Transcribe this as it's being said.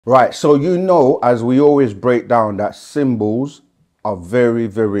Right, so you know, as we always break down, that symbols are very,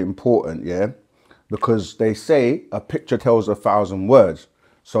 very important, yeah? Because they say a picture tells 1,000 words.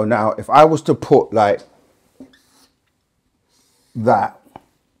 So now, if I was to put like that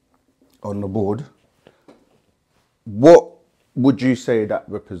on the board, what would you say that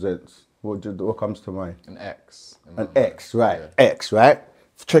represents? What comes to mind? An X. An X, right? Yeah. X, right?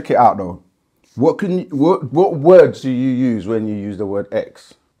 Check it out though. What words do you use when you use the word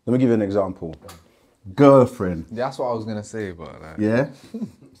X? Let me give you an example. Girlfriend. That's what I was gonna say, but like, Yeah.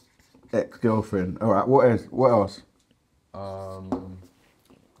 Ex-girlfriend. All right. What else? What else?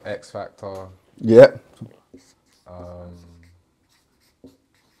 X Factor. Yeah.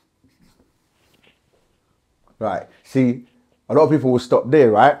 Right. See, a lot of people will stop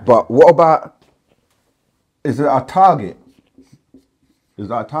there, right? But what about? Is it a target? Is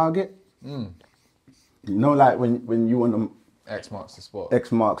that a target? You know, like when you want to. X marks the spot.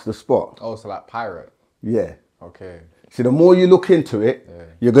 X marks the spot. Oh, so like pirate. Yeah. Okay. See, the more you look into it,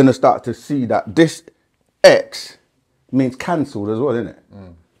 you're going to start to see that this X means cancelled as well, isn't it?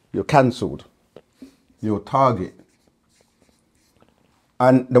 You're cancelled. You're target.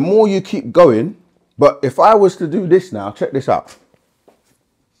 And the more you keep going, but if I was to do this now, check this out.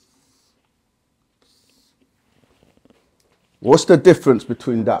 What's the difference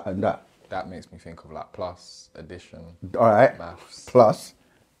between that and that? That makes me think of like plus, addition. All right. Maths. Plus.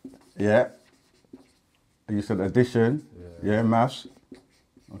 Yeah. You said addition. Yeah, maths.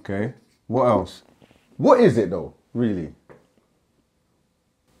 Okay. What else? What is it though, really?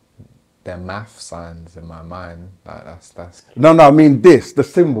 They're math signs in my mind. Like that's. No, I mean this, the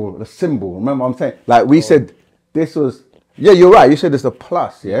symbol. Remember what I'm saying? Like we said, this was, yeah, you're right. You said it's a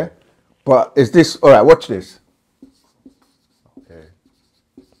plus, yeah? But is this, all right, watch this. Okay.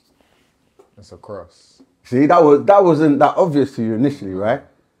 It's a cross. See, that wasn't that obvious to you initially, right?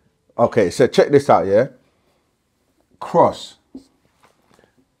 Okay, so check this out, yeah? Cross.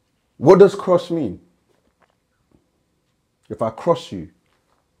 What does cross mean? If I cross you,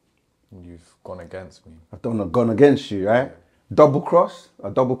 You've gone against me. I've gone against you, right? Double cross, I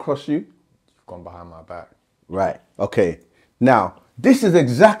double cross you. You've gone behind my back. Right, okay. Now, this is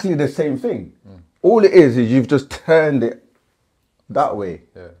exactly the same thing. All it is you've just turned it that way.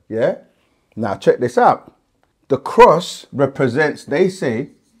 Yeah? Now, check this out. The cross represents, they say,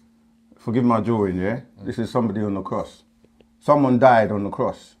 forgive my drawing, yeah? This is somebody on the cross. Someone died on the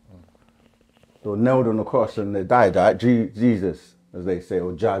cross. They were nailed on the cross and they died, right? Jesus, as they say,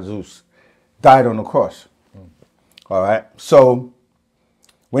 or Jesus, died on the cross. All right? So,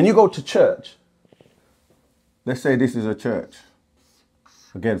 when you go to church, let's say this is a church.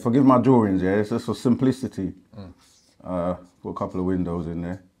 Again, forgive my drawings, yeah? It's just for simplicity. Got a couple of windows in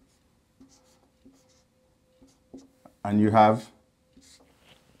there. And you have?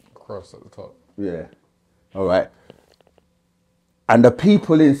 Cross at the top. Yeah. All right. And the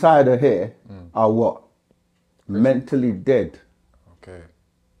people inside of here are what? Mentally dead. Okay.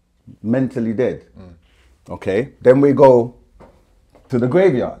 Mentally dead. Okay. Then we go to the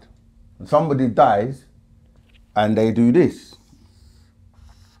graveyard. And somebody dies and they do this.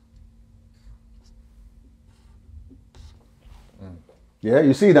 Yeah,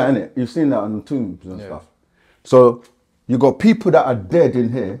 you see that, innit? You've seen that on the tombs and stuff. So you got people that are dead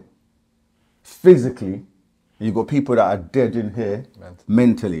in here physically. You got people that are dead in here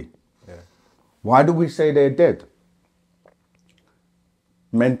mentally. Yeah. Why do we say they're dead?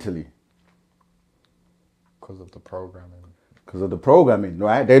 Mentally. Because of the programming. Because of the programming,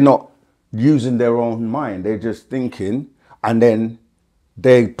 right? They're not using their own mind. They're just thinking, and then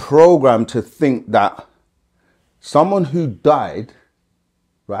they program to think that someone who died,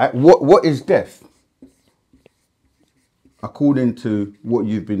 right? What is death? According to what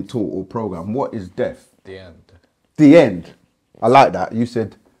you've been taught or programmed, what is death? The end. The end. I like that. You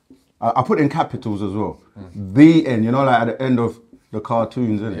said, I put in capitals as well. The end. You know, like at the end of the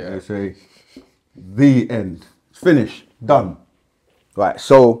cartoons, isn't it? They say, the end. It's finished. Done. Right.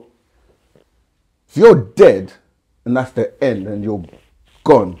 So, if you're dead and that's the end and you're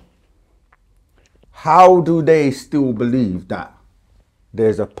gone, how do they still believe that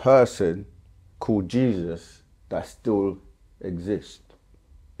there's a person called Jesus that still exists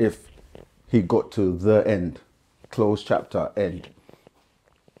if he got to the end, close chapter, end?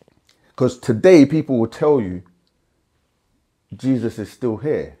 Because today people will tell you Jesus is still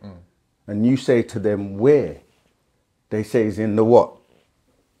here. And you say to them, where? They say he's in the what?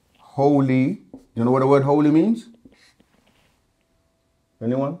 Holy. You know what the word holy means?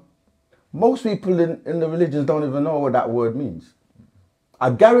 Anyone? Most people in the religions don't even know what that word means. I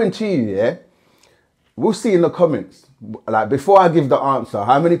guarantee you, yeah, we'll see in the comments. Like, before I give the answer,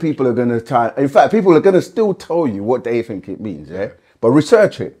 how many people are going to try? In fact, people are going to still tell you what they think it means, yeah? But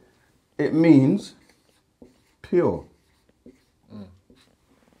research it. It means pure.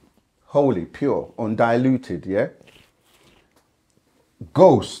 Holy, pure, undiluted, yeah?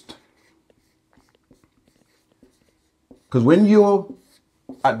 Ghost. Because when you're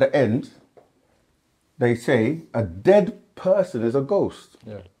at the end, they say a dead person is a ghost.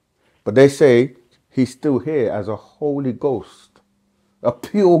 Yeah. But they say he's still here as a holy ghost, a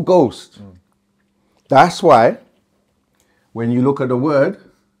pure ghost. That's why when you look at the word,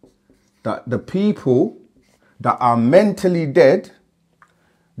 that the people that are mentally dead,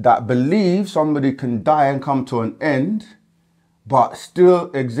 that believe somebody can die and come to an end, but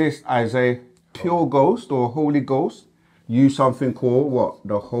still exist as a pure ghost or holy ghost, use something called what?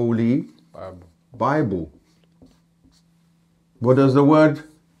 The Holy Bible. What does the word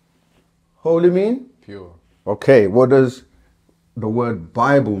holy mean? Pure. Okay, what does the word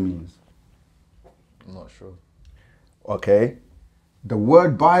Bible mean? I'm not sure. Okay, the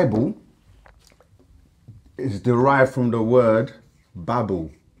word Bible is derived from the word Babel.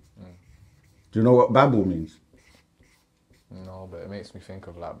 Do you know what Babel means? No, but it makes me think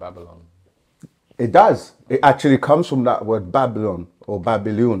of like Babylon. It does. It actually comes from that word Babylon or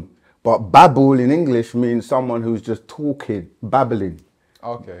Babylon. But Babel in English means someone who's just talking, babbling.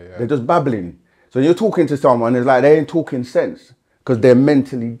 Okay, yeah. They're just babbling. So you're talking to someone, it's like they ain't talking sense because they're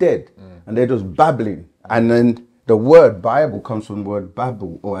mentally dead and they're just babbling. And then the word Bible comes from the word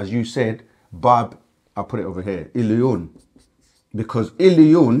Babel, or as you said, I'll put it over here, Ilion. Because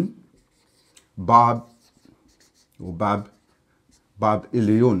Ilion, Bab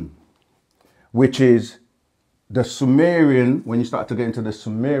Ilion, which is the Sumerian, when you start to get into the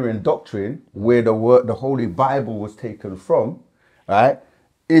Sumerian doctrine, where the Holy Bible was taken from, right?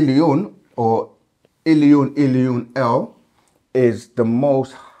 Ilion, or Ilion El, is the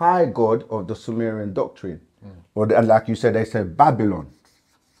most high god of the Sumerian doctrine. And like you said, they said Babylon.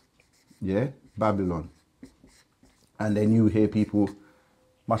 Yeah, Babylon. And then you hear people,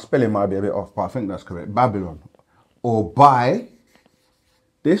 my spelling might be a bit off, but I think that's correct. Babylon. Or by,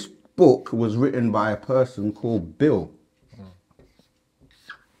 this book was written by a person called Bill.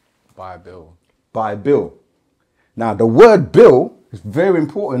 By Bill. By Bill. Now, the word Bill is very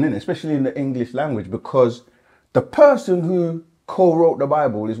important, isn't it? Especially in the English language, because the person who co-wrote the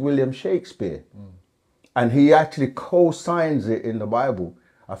Bible is William Shakespeare. And he actually co-signs it in the Bible.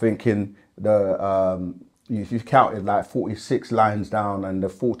 I think in the, if you counted like 46 lines down and the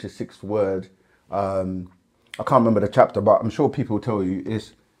 46th word, I can't remember the chapter, but I'm sure people will tell you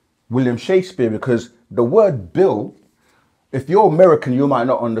it's William Shakespeare, because the word Bill, if you're American, you might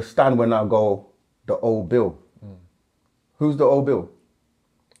not understand when I go, the old Bill. Who's the old Bill?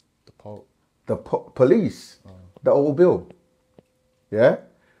 The Pope. The police. The old Bill. Yeah?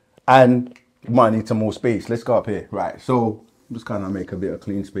 And you might need some more space. Let's go up here. Right. So just kind of make a bit of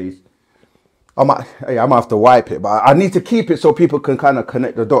clean space. I might have to wipe it, but I need to keep it so people can kind of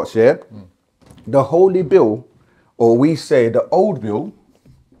connect the dots, yeah? The Holy Bill, or we say the old Bill,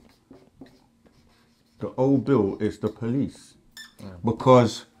 is the police.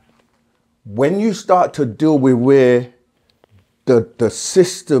 Because when you start to deal with where the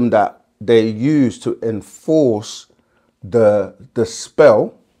system that they use to enforce the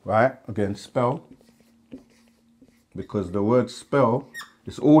spell, right? Again, spell, because the word spell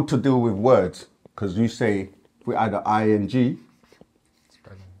is all to do with words. Because you say, if we add an ing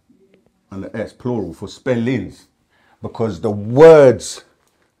and the s, plural, for spellings. Because the words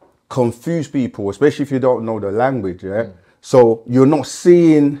confuse people, especially if you don't know the language, yeah? So you're not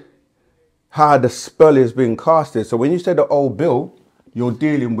seeing how the spell is being casted. So when you say the old Bill, you're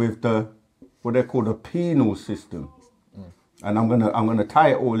dealing with the, what they call the penal system. And I'm gonna tie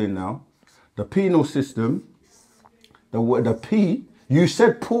it all in now. The penal system, the P, you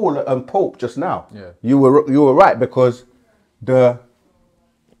said Paul and Pope just now. Yeah. You were right, because there's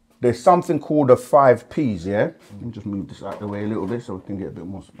something called the 5 Ps, yeah? Let me just move this out of the way a little bit so we can get a bit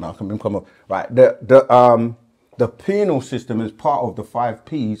more. No, I can come up. Right, the penal system is part of the 5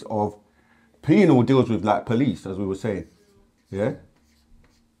 Ps of, penal deals with like police, as we were saying, yeah?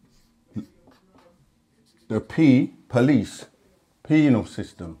 The P, police, penal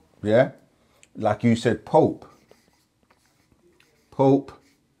system, yeah? Like you said, Pope,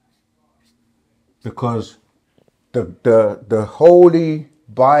 because the Holy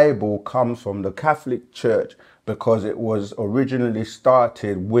Bible comes from the Catholic Church, because it was originally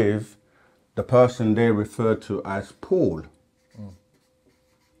started with the person they referred to as Paul.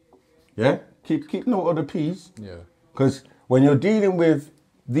 Yeah, keep note of the P's. Yeah. Because when you're dealing with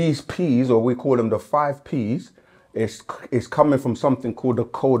these P's, or we call them the 5 P's, is coming from something called the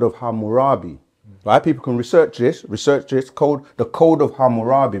Code of Hammurabi. Right? People can research this code, the Code of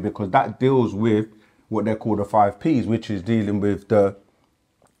Hammurabi, because that deals with what they call the 5 P's, which is dealing with the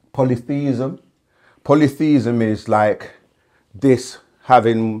polytheism. Polytheism is like this,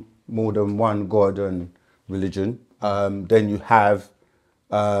 having more than one God and religion. Then you have,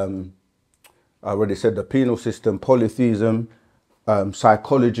 I already said, the penal system, polytheism,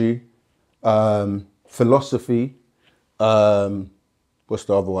 psychology, philosophy. What's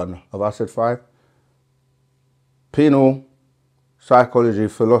the other one? Have I said 5? Penal, psychology,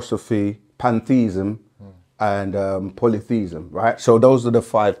 philosophy, pantheism, and polytheism, right? So those are the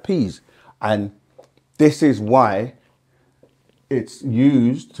 5 P's. And this is why it's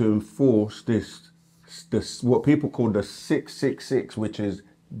used to enforce this what people call the 666, which is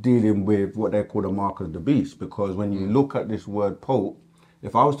dealing with what they call the mark of the beast. Because when you look at this word Pope,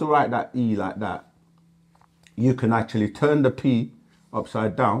 if I was to write that E like that, you can actually turn the P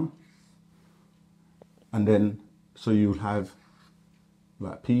upside down, and then so you'll have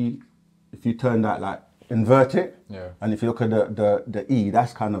like P. If you turn that, like invert it, and if you look at the E,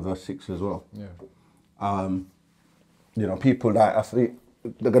 that's kind of a 6 as well. You know, people like, I think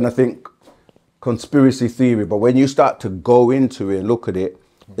they're gonna think conspiracy theory, but when you start to go into it and look at it,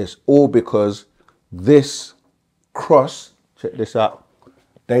 it's all because this cross, check this out,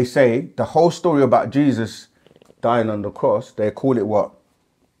 they say the whole story about Jesus dying on the cross, they call it what?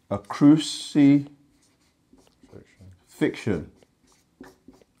 A crucifixion.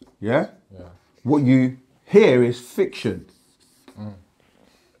 Yeah? What you hear is fiction.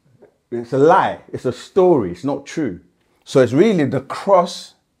 It's a lie. It's a story. It's not true. So it's really the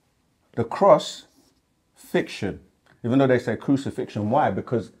cross fiction. Even though they say crucifixion. Why?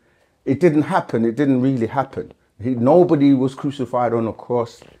 Because it didn't happen. It didn't really happen. Nobody was crucified on a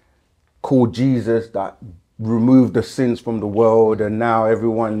cross called Jesus that removed the sins from the world, and now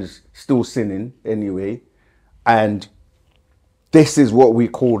everyone's still sinning anyway. And this is what we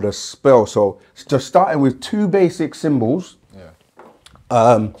call the spell. So just starting with 2 basic symbols.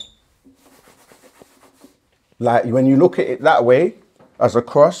 Like when you look at it that way as a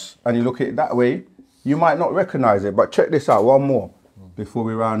cross and you look at it that way, you might not recognize it. But check this out, one more before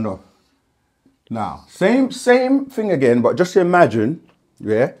we round off. Now, same thing again, but just imagine,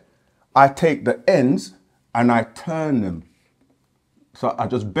 I take the ends and I turn them. So I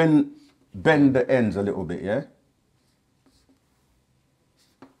just bend the ends a little bit,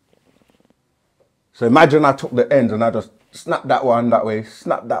 So imagine I took the ends and I just snap that one that way,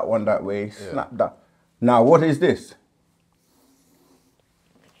 snap that one that way, snap that. Now, what is this?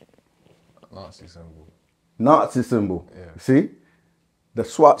 Nazi symbol. Nazi symbol. See? The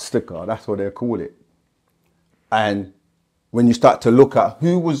swastika, that's what they call it. And when you start to look at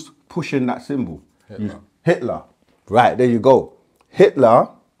who was pushing that symbol, Hitler. Right, there you go. Hitler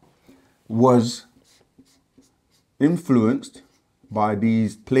was influenced by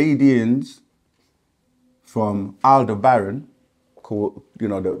these Pleiadians from Aldebaran, called, you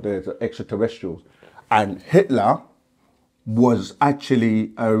know, the extraterrestrials. And Hitler was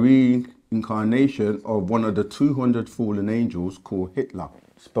actually a reincarnation of one of the 200 fallen angels called Hitler,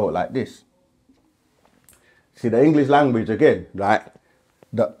 spelled like this. See, the English language again, right?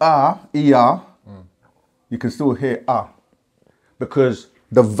 The ER, you can still hear because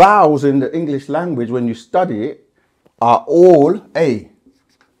the vowels in the English language, when you study it, are all A.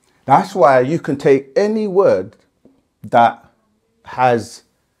 That's why you can take any word that has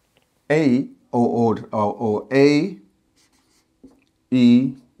A or A,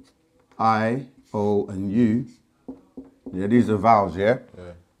 E, I, O, and U. Yeah, these are vowels, yeah?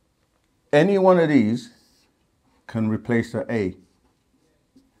 Any one of these can replace the A.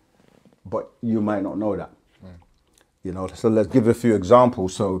 But you might not know that. You know, so let's give a few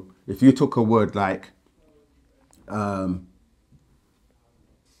examples. So if you took a word like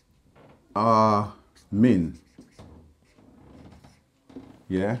min,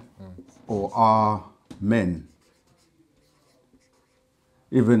 yeah, or men,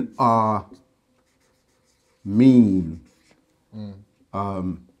 even mean.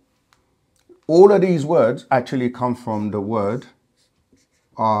 All of these words actually come from the word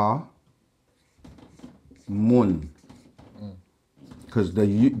mun, because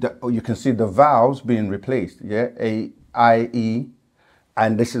you can see the vowels being replaced, yeah, A, I, E,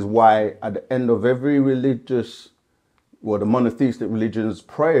 and this is why at the end of every religious, well, the monotheistic religion's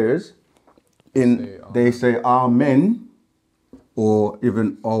prayers, they say Amen, or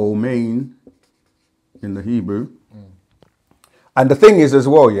even Omein in the Hebrew. And the thing is as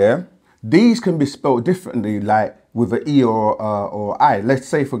well, yeah, these can be spelled differently. Like with an E or I. Let's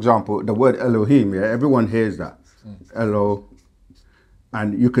say, for example, the word Elohim, yeah, everyone hears that. Elo,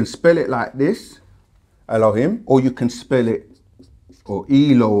 and you can spell it like this, Elohim, or you can spell it, or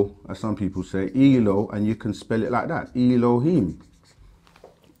Elo, as some people say, Elo, and you can spell it like that, Elohim.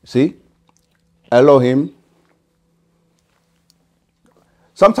 See? Elohim.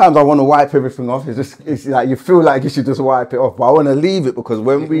 Sometimes I want to wipe everything off. It's like you feel like you should just wipe it off, but I want to leave it because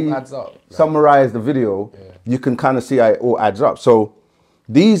when we summarize the video, you can kind of see how it all adds up. So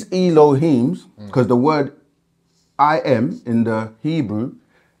these Elohims, because the word I am in the Hebrew,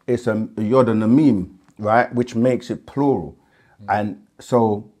 it's a yod and a meme, right? Which makes it plural. And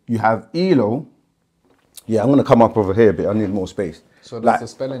so you have Elo. Yeah, I'm going to come up over here a bit. I need more space. So does the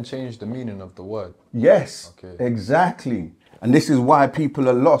spelling change the meaning of the word? Yes, exactly. And this is why people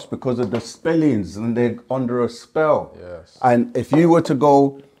are lost, because of the spellings, and they're under a spell. Yes. And if you were to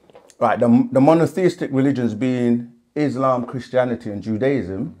go, right, the monotheistic religions being Islam, Christianity, and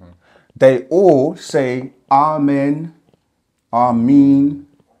Judaism, they all say Amen, Amin,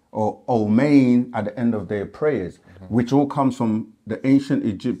 or Omein at the end of their prayers, which all comes from the ancient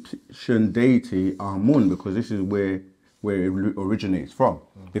Egyptian deity Amun, because this is where it originates from.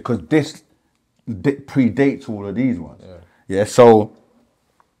 Because this predates all of these ones. Yeah, so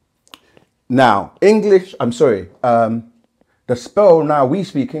now English, I'm sorry, the spell, now we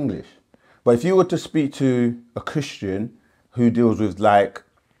speak English, but if you were to speak to a Christian who deals with like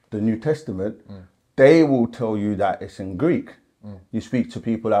the New Testament, they will tell you that it's in Greek. You speak to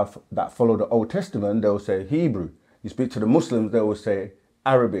people that follow the Old Testament, they'll say Hebrew. You speak to the Muslims, they will say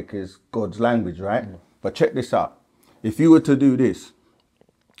Arabic is God's language, right? But check this out. If you were to do this,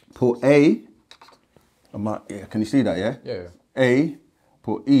 put A, can you see that, yeah? Yeah. A,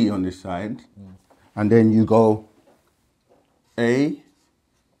 put E on this side, and then you go A,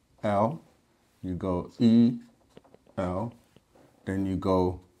 L, you go E, L, then you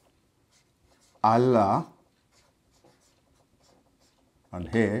go Allah, and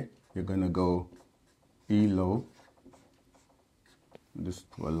here you're going to go Elo,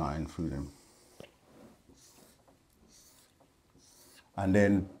 just put a line through them. And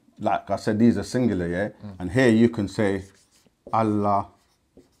then, like I said, these are singular, yeah? And here you can say Allah,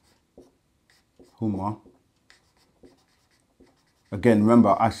 Huma. Again,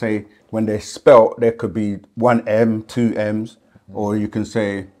 remember, I say when they're spelt, there could be one M, two M's, or you can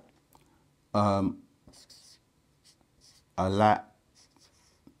say Alat.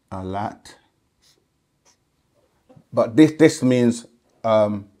 But this means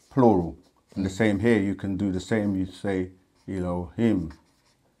plural. And the same here, you can do the same. You say Elohim,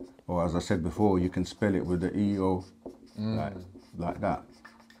 or as I said before, you can spell it with the E-O, like that.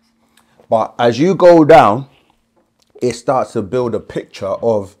 But as you go down, it starts to build a picture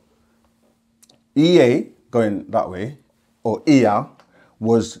of Ea going that way, or Ea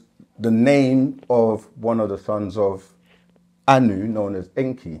was the name of one of the sons of Anu, known as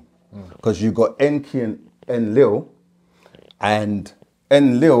Enki. Because you got Enki and Enlil, and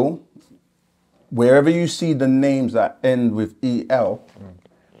Enlil, wherever you see the names that end with EL,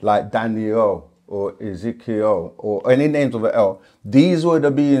 like Daniel or Ezekiel or any names of an L, these were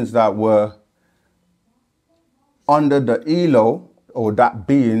the beings that were under the Elo, or that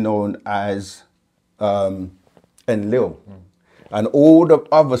being known as Enlil. And all the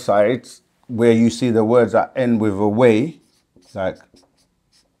other sides where you see the words that end with a way, like,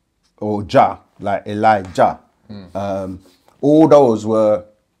 or Jah, like Elijah, all those were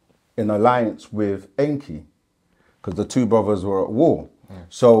in alliance with Enki, because the two brothers were at war.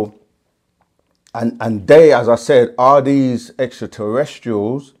 So, and they, as I said, are these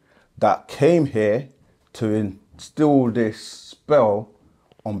extraterrestrials that came here to instill this spell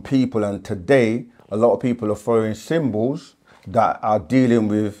on people. And today, a lot of people are throwing symbols that are dealing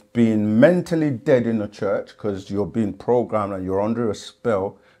with being mentally dead in the church, because you're being programmed and you're under a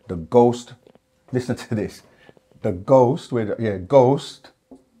spell. The ghost, listen to this, the ghost, ghost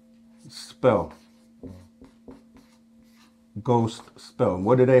spell. Ghost spell.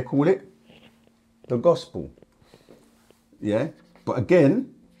 What do they call it? The gospel. Yeah? But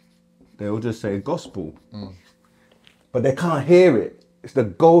again, they'll just say gospel. But they can't hear it. It's the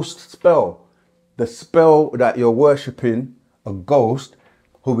ghost spell. The spell that you're worshipping a ghost,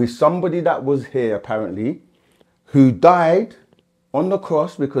 who is somebody that was here apparently, who died on the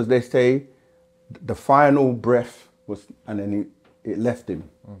cross, because they say the final breath was, and then it left him.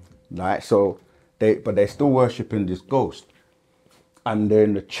 Right? So they're still worshipping this ghost. And they're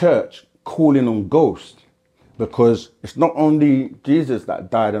in the church calling on ghosts, because it's not only Jesus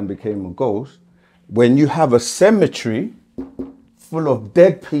that died and became a ghost. When you have a cemetery full of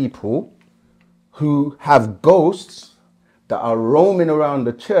dead people who have ghosts that are roaming around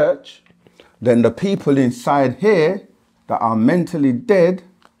the church, then the people inside here that are mentally dead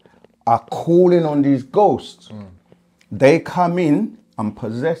are calling on these ghosts. They come in and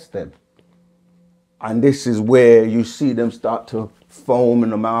possess them. And this is where you see them start to foam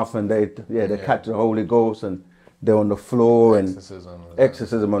in the mouth, and they catch the Holy Ghost, and they're on the floor,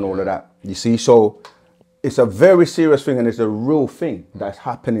 exorcism and all of that. You see, so it's a very serious thing, and it's a real thing that's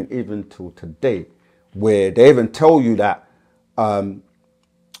happening even till today, where they even tell you that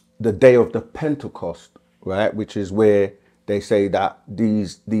the day of the Pentecost, right, which is where they say that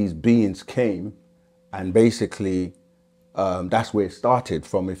these beings came, and basically that's where it started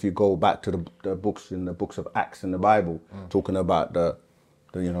from. If you go back to the books of Acts in the Bible, talking about the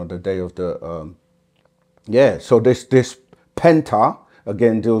day of the so this penta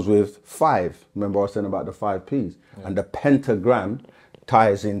again deals with 5. Remember I was saying about the 5 P's, and the pentagram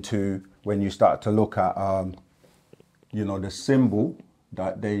ties into when you start to look at the symbol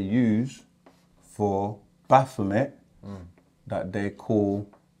that they use for Baphomet, that they call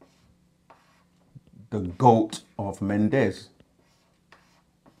the goat of Mendez,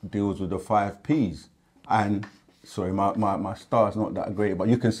 deals with the 5 P's. And sorry, my star's not that great, but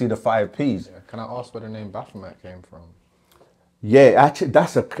you can see the 5 P's. Yeah. Can I ask where the name Baphomet came from? Yeah, actually,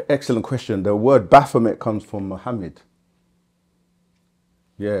 that's an excellent question. The word Baphomet comes from Muhammad.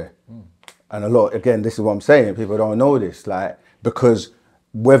 Yeah. And a lot, again, this is what I'm saying, people don't know this, like, because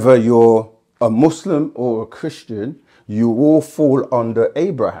whether you're a Muslim or a Christian, you all fall under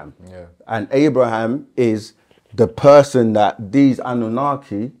Abraham. Yeah. And Abraham is the person that these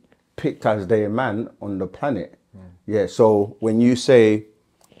Anunnaki picked as their man on the planet. Yeah, so when you say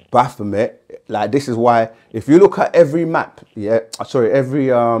Baphomet, like, this is why, if you look at every map, every,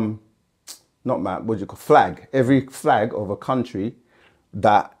 not map, what do you call, flag, every flag of a country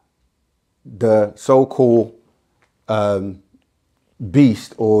that the so-called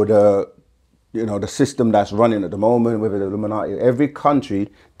beast or the system that's running at the moment, whether the Illuminati, every country,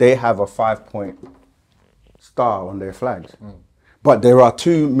 they have a 5-point star on their flags. But there are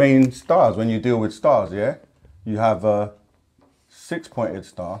 2 main stars when you deal with stars, yeah? You have a 6-pointed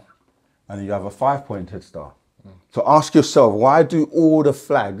star and you have a 5-pointed star. So ask yourself, why do all the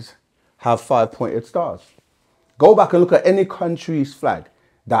flags have 5-pointed stars? Go back and look at any country's flag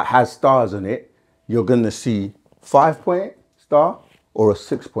that has stars in it. You're going to see 5-point star or a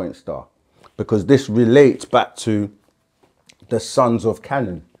 6-point star, because this relates back to the sons of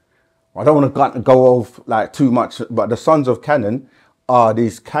Canaan. I don't want to go off like too much, but the sons of Canaan are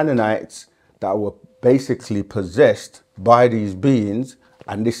these Canaanites that were basically possessed by these beings.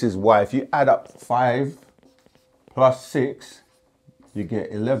 And this is why if you add up 5 plus 6, you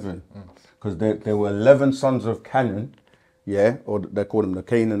get 11. Because there were 11 sons of Canaan, yeah, or they call them the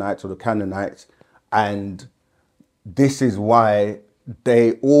Canaanites or the Canaanites. And this is why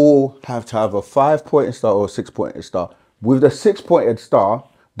they all have to have a 5-pointed star or a 6-pointed star. With the 6-pointed star,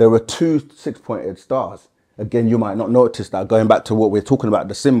 there were 2 6-pointed stars. Again, you might not notice that, going back to what we're talking about,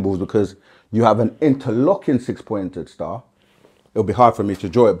 the symbols, because you have an interlocking 6-pointed star. It'll be hard for me to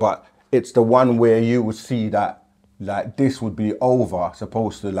draw it, but it's the one where you would see that, like, this would be over,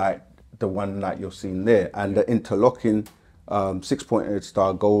 supposed to, like, the one that you're seeing there. And the interlocking 6-pointed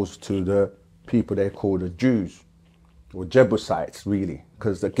star goes to the people they call the Jews, or Jebusites, really.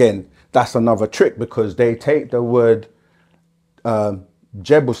 Because, again, that's another trick, because they take the word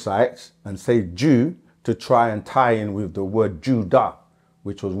Jebusites and say Jew to try and tie in with the word Judah,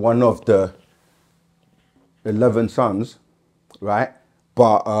 which was one of the 11 sons, right?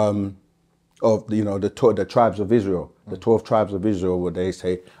 But of the tribes of Israel, the 12 tribes of Israel, what they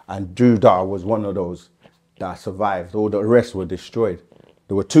say, and Judah was one of those that survived. All the rest were destroyed.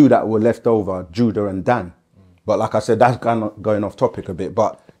 There were 2 that were left over, Judah and Dan. But like I said, that's going off topic a bit.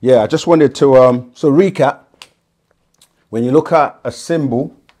 But yeah, I just wanted to so recap. When you look at a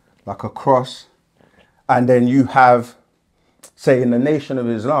symbol like a cross, and then you have, say, in the Nation of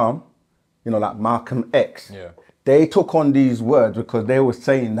Islam, like Malcolm X, they took on these words because they were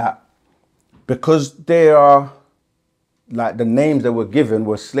saying that because they are, like, the names that were given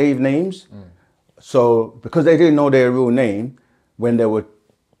were slave names. So because they didn't know their real name, when they were,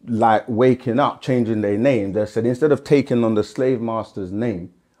 like, waking up, changing their name, they said, instead of taking on the slave master's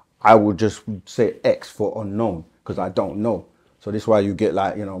name, I would just say X for unknown, because I don't know. So this is why you get,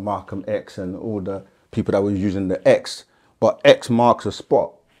 like, Malcolm X and all the people that were using the X. But X marks a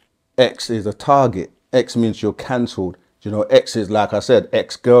spot. X is a target. X means you're cancelled. X is, like I said,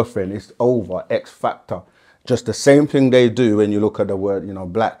 ex-girlfriend. It's over. X factor. Just the same thing they do when you look at the word,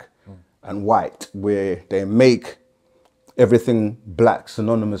 black and white, where they make everything black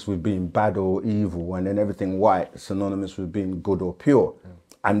synonymous with being bad or evil, and then everything white synonymous with being good or pure,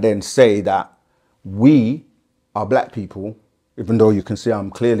 and then say that we are black people, even though you can see I'm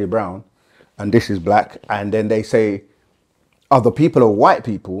clearly brown, and this is black, and then they say other people are white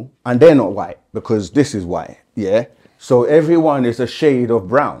people, and they're not white because this is white, yeah? So everyone is a shade of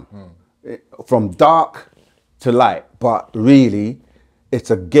brown, from dark to light, but really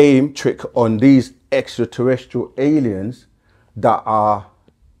it's a game trick on these extraterrestrial aliens that are,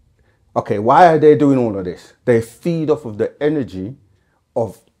 okay, why are they doing all of this? They feed off of the energy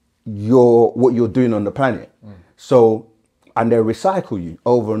of what you're doing on the planet. So, and they recycle you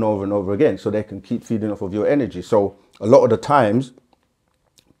over and over and over again, so they can keep feeding off of your energy. So a lot of the times,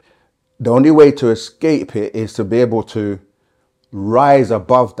 the only way to escape it is to be able to rise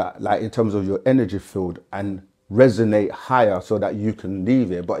above that, like in terms of your energy field, and resonate higher so that you can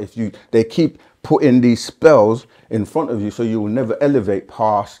leave it. But if they keep putting these spells in front of you, so you will never elevate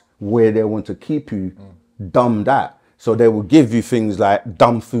past where they want to keep you dumbed at. So they will give you things like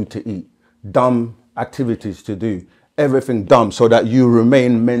dumb food to eat, dumb activities to do, everything dumb, so that you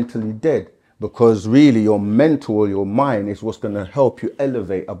remain mentally dead. Because really your mental or your mind is what's going to help you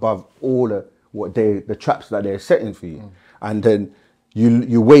elevate above all the traps that they're setting for you. And then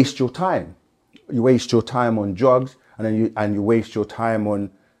you waste your time. You waste your time on drugs, and then you waste your time on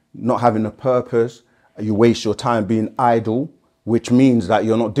not having a purpose. You waste your time being idle, which means that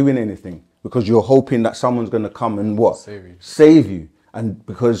you're not doing anything, because you're hoping that someone's going to come and what? Save you. And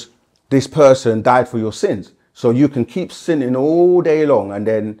because this person died for your sins. So you can keep sinning all day long and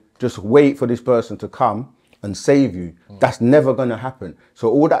then just wait for this person to come and save you. That's never going to happen. So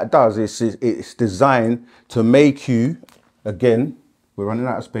all that does is it's designed to make you, again, we're running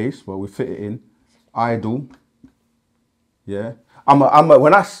out of space, but we fit it in, idle. Yeah.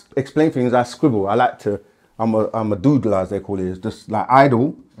 When I explain things, I scribble. I'm a doodler, as they call it. It's just like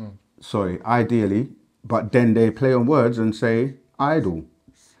idle, ideally, but then they play on words and say idle.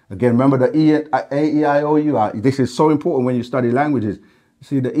 Again, remember the A-E-I-O-U. This is so important when you study languages.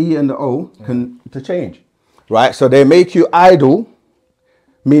 See, the E and the O can change, right? So they make you idle,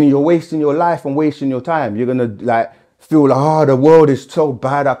 meaning you're wasting your life and wasting your time. You're going to like feel like, oh, the world is so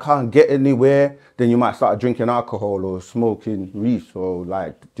bad, I can't get anywhere. Then you might start drinking alcohol or smoking reef, or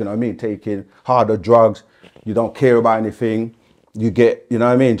like, you know what I mean, taking harder drugs. You don't care about anything. You get, you know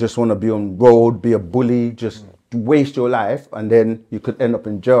what I mean, just want to be on road, be a bully, just waste your life. And then you could end up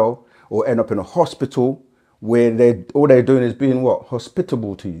in jail or end up in a hospital, where all they're doing is being what?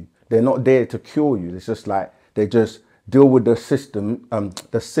 Hospitable to you. They're not there to cure you. It's just like they just deal with the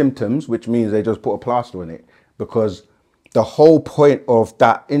symptoms, which means they just put a plaster on it. Because the whole point of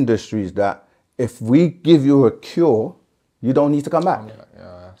that industry is that if we give you a cure, you don't need to come back.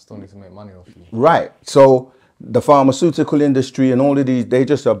 Yeah, I still need to make money off you. Right. So the pharmaceutical industry and all of these, they're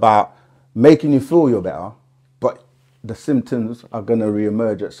just about making you feel you're better, but the symptoms are going to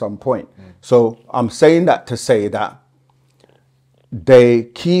reemerge at some point. So I'm saying that to say that they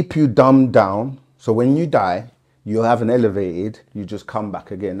keep you dumbed down. So when you die, you haven't elevated, you just come back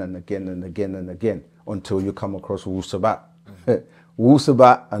again and again and again and again until you come across Wusabat.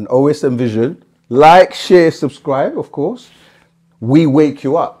 Wusabat and OSM Vision. Like, share, subscribe, of course. We wake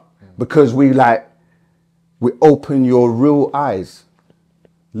you up because we open your real eyes.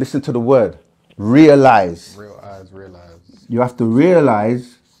 Listen to the word. Realize. Real eyes, realize. You have to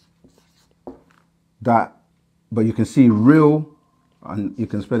realize that, but you can see real, and you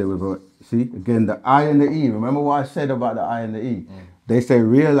can spell it with a, see, again, the I and the E. Remember what I said about the I and the E? They say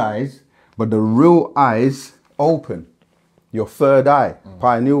realize, but the real eyes open. Your third eye,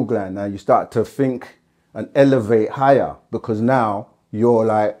 pineal gland. Now you start to think and elevate higher, because now you're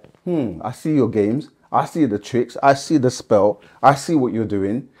like, I see your games. I see the tricks. I see the spell. I see what you're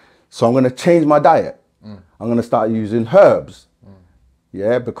doing. So I'm going to change my diet. I'm going to start using herbs.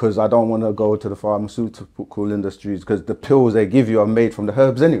 Yeah, because I don't want to go to the pharmaceutical industries, because the pills they give you are made from the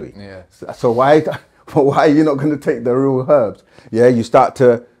herbs anyway. Yeah. So why are you not going to take the real herbs? Yeah, you start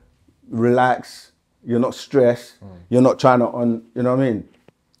to relax. You're not stressed. You're not trying to, you know what I mean,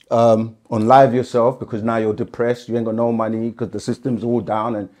 unlive yourself, because now you're depressed. You ain't got no money because the system's all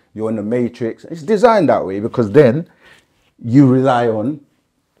down and you're in the matrix. It's designed that way, because then you rely on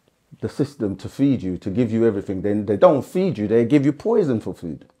the system to feed you, to give you everything. Then they don't feed you, they give you poison for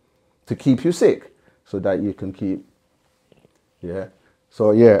food to keep you sick, so that you can keep, yeah.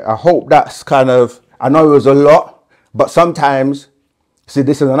 So yeah, I hope that's kind of, I know it was a lot, but sometimes, see,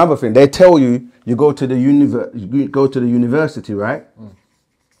 this is another thing. They tell you, you go to the university, right?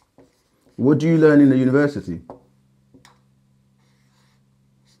 What do you learn in the university?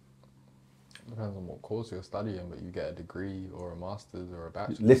 Depends on what course you're studying, but you get a degree or a master's or a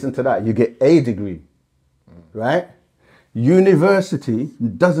bachelor's. Listen to that. You get a degree, right? University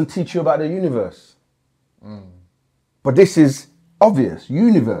doesn't teach you about the universe. But this is obvious.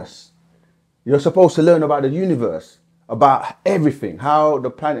 Universe. You're supposed to learn about the universe, about everything, how the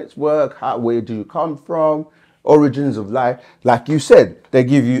planets work, where do you come from, origins of life. Like you said, they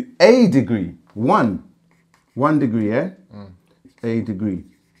give you a degree. One degree, yeah? A degree.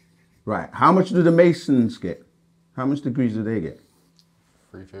 Right. How much do the Masons get? How much degrees do they get?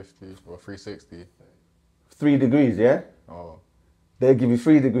 350 or 360. 3 degrees, yeah? Oh. They give you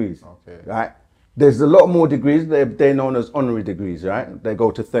 3 degrees. Okay. Right? There's a lot more degrees. They're known as honorary degrees, right? They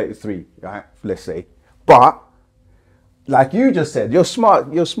go to 33, right? Let's say. But, like you just said, you're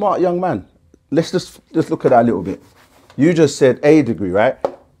a smart young man. Let's just look at that a little bit. You just said a degree, right?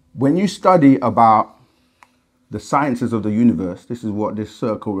 When you study about the sciences of the universe, this is what this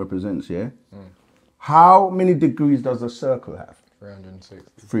circle represents, yeah? How many degrees does a circle have? 360.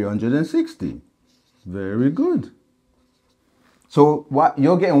 360. Very good. So what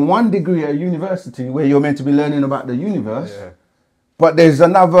you're getting 1 degree at university where you're meant to be learning about the universe, but there's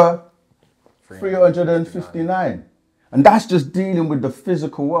another 359. And that's just dealing with the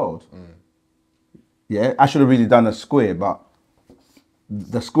physical world. Yeah, I should have really done a square, but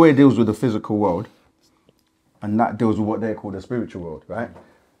the square deals with the physical world. And that deals with what they call the spiritual world, right?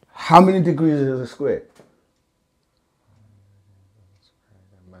 How many degrees is a square?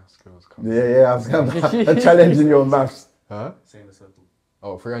 Yeah, I'm challenging your maths. Huh? Same as circle.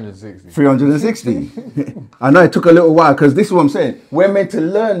 Oh, 360. 360. I know it took a little while because this is what I'm saying. We're meant to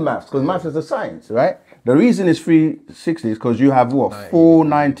learn maths because maths is a science, right? The reason it's 360 is because you have what?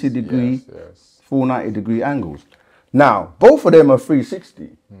 490 degree, 490 degree angles. Now, both of them are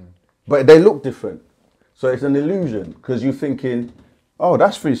 360, but they look different. So it's an illusion because you're thinking, oh,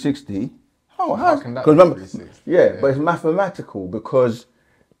 that's 360. Oh, how can that be 360? Yeah, but it's mathematical because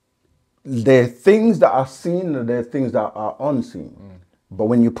there are things that are seen and there are things that are unseen. But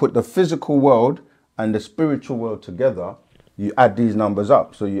when you put the physical world and the spiritual world together, you add these numbers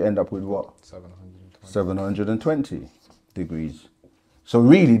up. So you end up with what? 720 degrees. So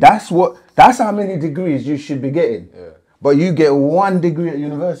really, that's how many degrees you should be getting. But you get 1 degree at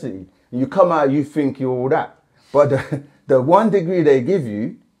university. You come out, you think you're all that. But the 1 degree they give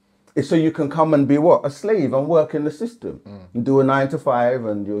you is so you can come and be what? A slave and work in the system. You do a 9 to 5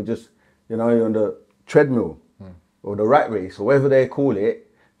 and you're just, you're on the treadmill or the rat race or whatever they call it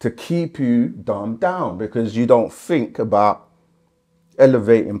to keep you dumbed down because you don't think about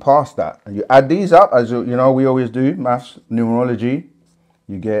elevating past that. And you add these up, as we always do, maths, numerology,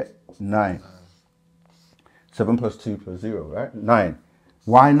 you get 9. 7 plus 2 plus 0, right? 9.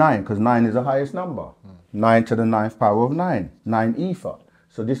 Why 9? Because 9 is the highest number. 9 to the 9th power of 9. 9 ether.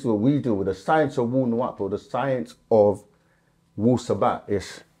 So this is what we do with the science of Wu Nuap or the science of Wu Sabat.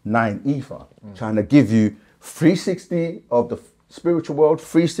 It's 9 ether. Trying to give you 360 of the spiritual world,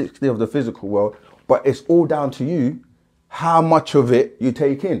 360 of the physical world. But it's all down to you how much of it you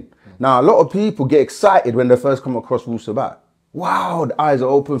take in. Now, a lot of people get excited when they first come across Wu Sabat. Wow, the eyes are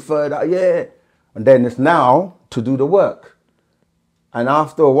open further, yeah. And then it's now to do the work. And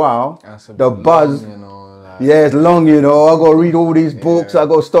after a while, the buzz, it's long, I got to read all these books, I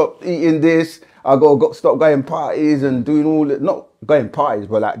got to stop eating this, I got to stop going parties and doing all it, not going parties,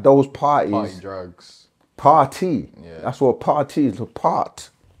 but like those parties. Party drugs. Party. That's what party is, a part.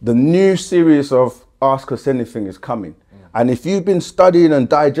 The new series of Ask Us Anything is coming. And if you've been studying and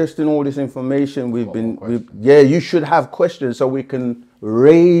digesting all this information, you should have questions so we can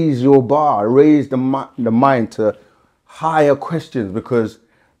raise your bar, raise the mind to higher questions, because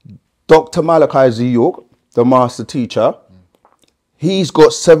Dr. Malachi Z. York, the master teacher, he's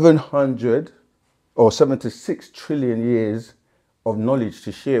got 700 or 76 trillion years of knowledge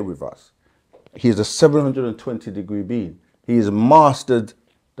to share with us. He's a 720 degree being. He has mastered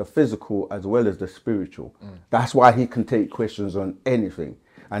the physical as well as the spiritual. That's why he can take questions on anything.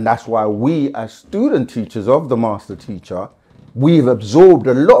 And that's why we as student teachers of the master teacher, we've absorbed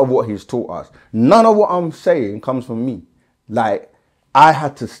a lot of what he's taught us. None of what I'm saying comes from me. Like, I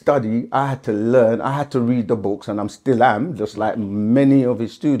had to study, I had to learn, I had to read the books, and I still am, just like many of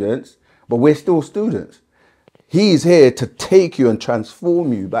his students, but we're still students. He's here to take you and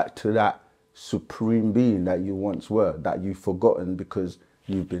transform you back to that supreme being that you once were, that you've forgotten because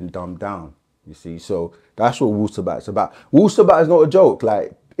you've been dumbed down, you see. So that's what Wu Sabat is about. Wu Sabat is not a joke,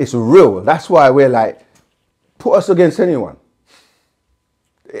 like, it's real. That's why we're like, put us against anyone.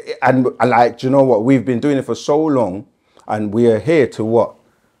 And like, you know what, we've been doing it for so long, and we are here to what?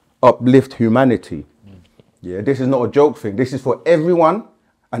 Uplift humanity. Yeah, this is not a joke thing. This is for everyone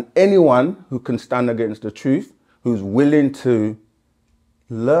And anyone who can stand against the truth, who's willing to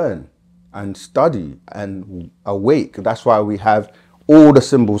learn and study and awake. That's why we have all the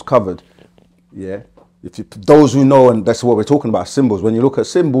symbols covered. Yeah. Those who know, and that's what we're talking about, symbols. When you look at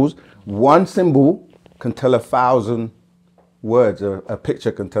symbols, one symbol can tell 1,000 words. A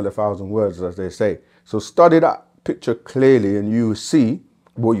picture can tell 1,000 words, as they say. So study that picture clearly and you see,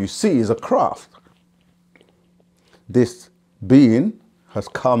 what you see is a craft. This being has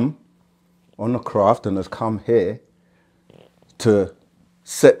come on a craft and has come here to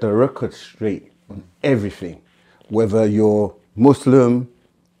set the record straight on everything. Whether you're Muslim,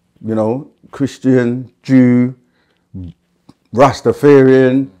 you know, Christian, Jew,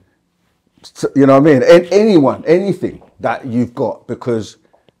 Rastafarian, you know what I mean? Anyone, anything that you've got, because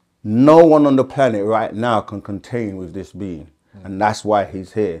no one on the planet right now can contain with this being. And that's why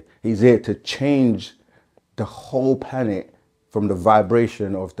he's here. He's here to change the whole planet from the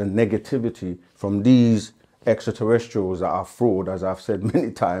vibration of the negativity from these extraterrestrials that are fraud, as I've said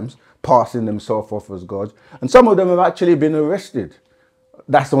many times, passing themselves off as gods. And some of them have actually been arrested.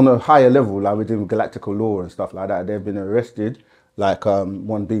 That's on a higher level, like within galactical law and stuff like that. They've been arrested, like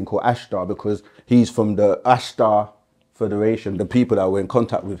one being called Ashtar, because he's from the Ashtar Federation, the people that were in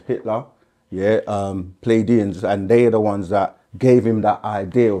contact with Hitler, yeah, Pleiadians, and they're the ones that gave him that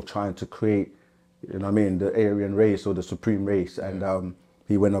idea of trying to create, you know what I mean, the Aryan race or the supreme race. And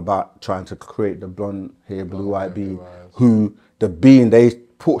he went about trying to create the blonde hair, blue-eyed being, who the being they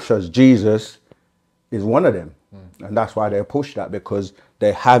push as Jesus is one of them. And that's why they push that, because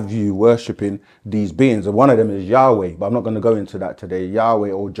they have you worshipping these beings. And one of them is Yahweh, but I'm not going to go into that today.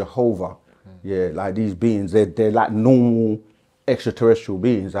 Yahweh or Jehovah. Yeah, like these beings, they're like normal extraterrestrial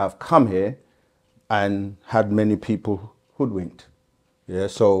beings that have come here and had many people hoodwinked. Yeah,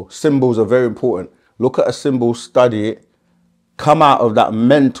 so symbols are very important. Look at a symbol, study it, come out of that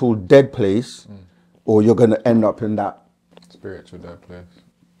mental dead place, or you're going to end up in that spiritual dead place.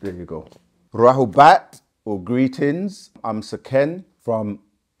 There you go. Rahubat, or greetings. I'm Saken from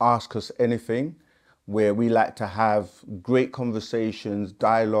Ask Us Anything, where we like to have great conversations,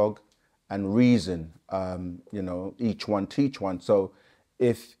 dialogue, and reason. You know, each one teach one. So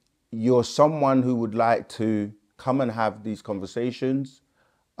if you're someone who would like to come and have these conversations,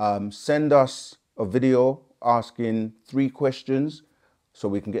 send us a video asking 3 questions so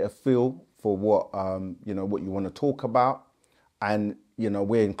we can get a feel for what, you know, what you want to talk about. And, you know,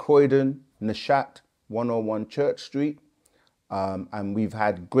 we're in Croydon, Nishat, 101 Church Street. And we've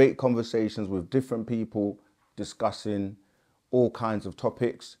had great conversations with different people discussing all kinds of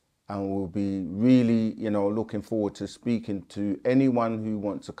topics. And we'll be really, you know, looking forward to speaking to anyone who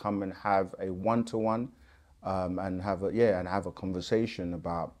wants to come and have a one-to-one and have a conversation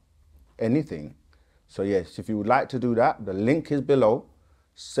about anything. So yes, if you would like to do that, the link is below.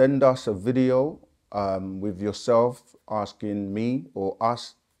 Send us a video with yourself asking me or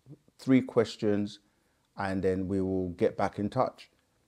us 3 questions, and then we will get back in touch.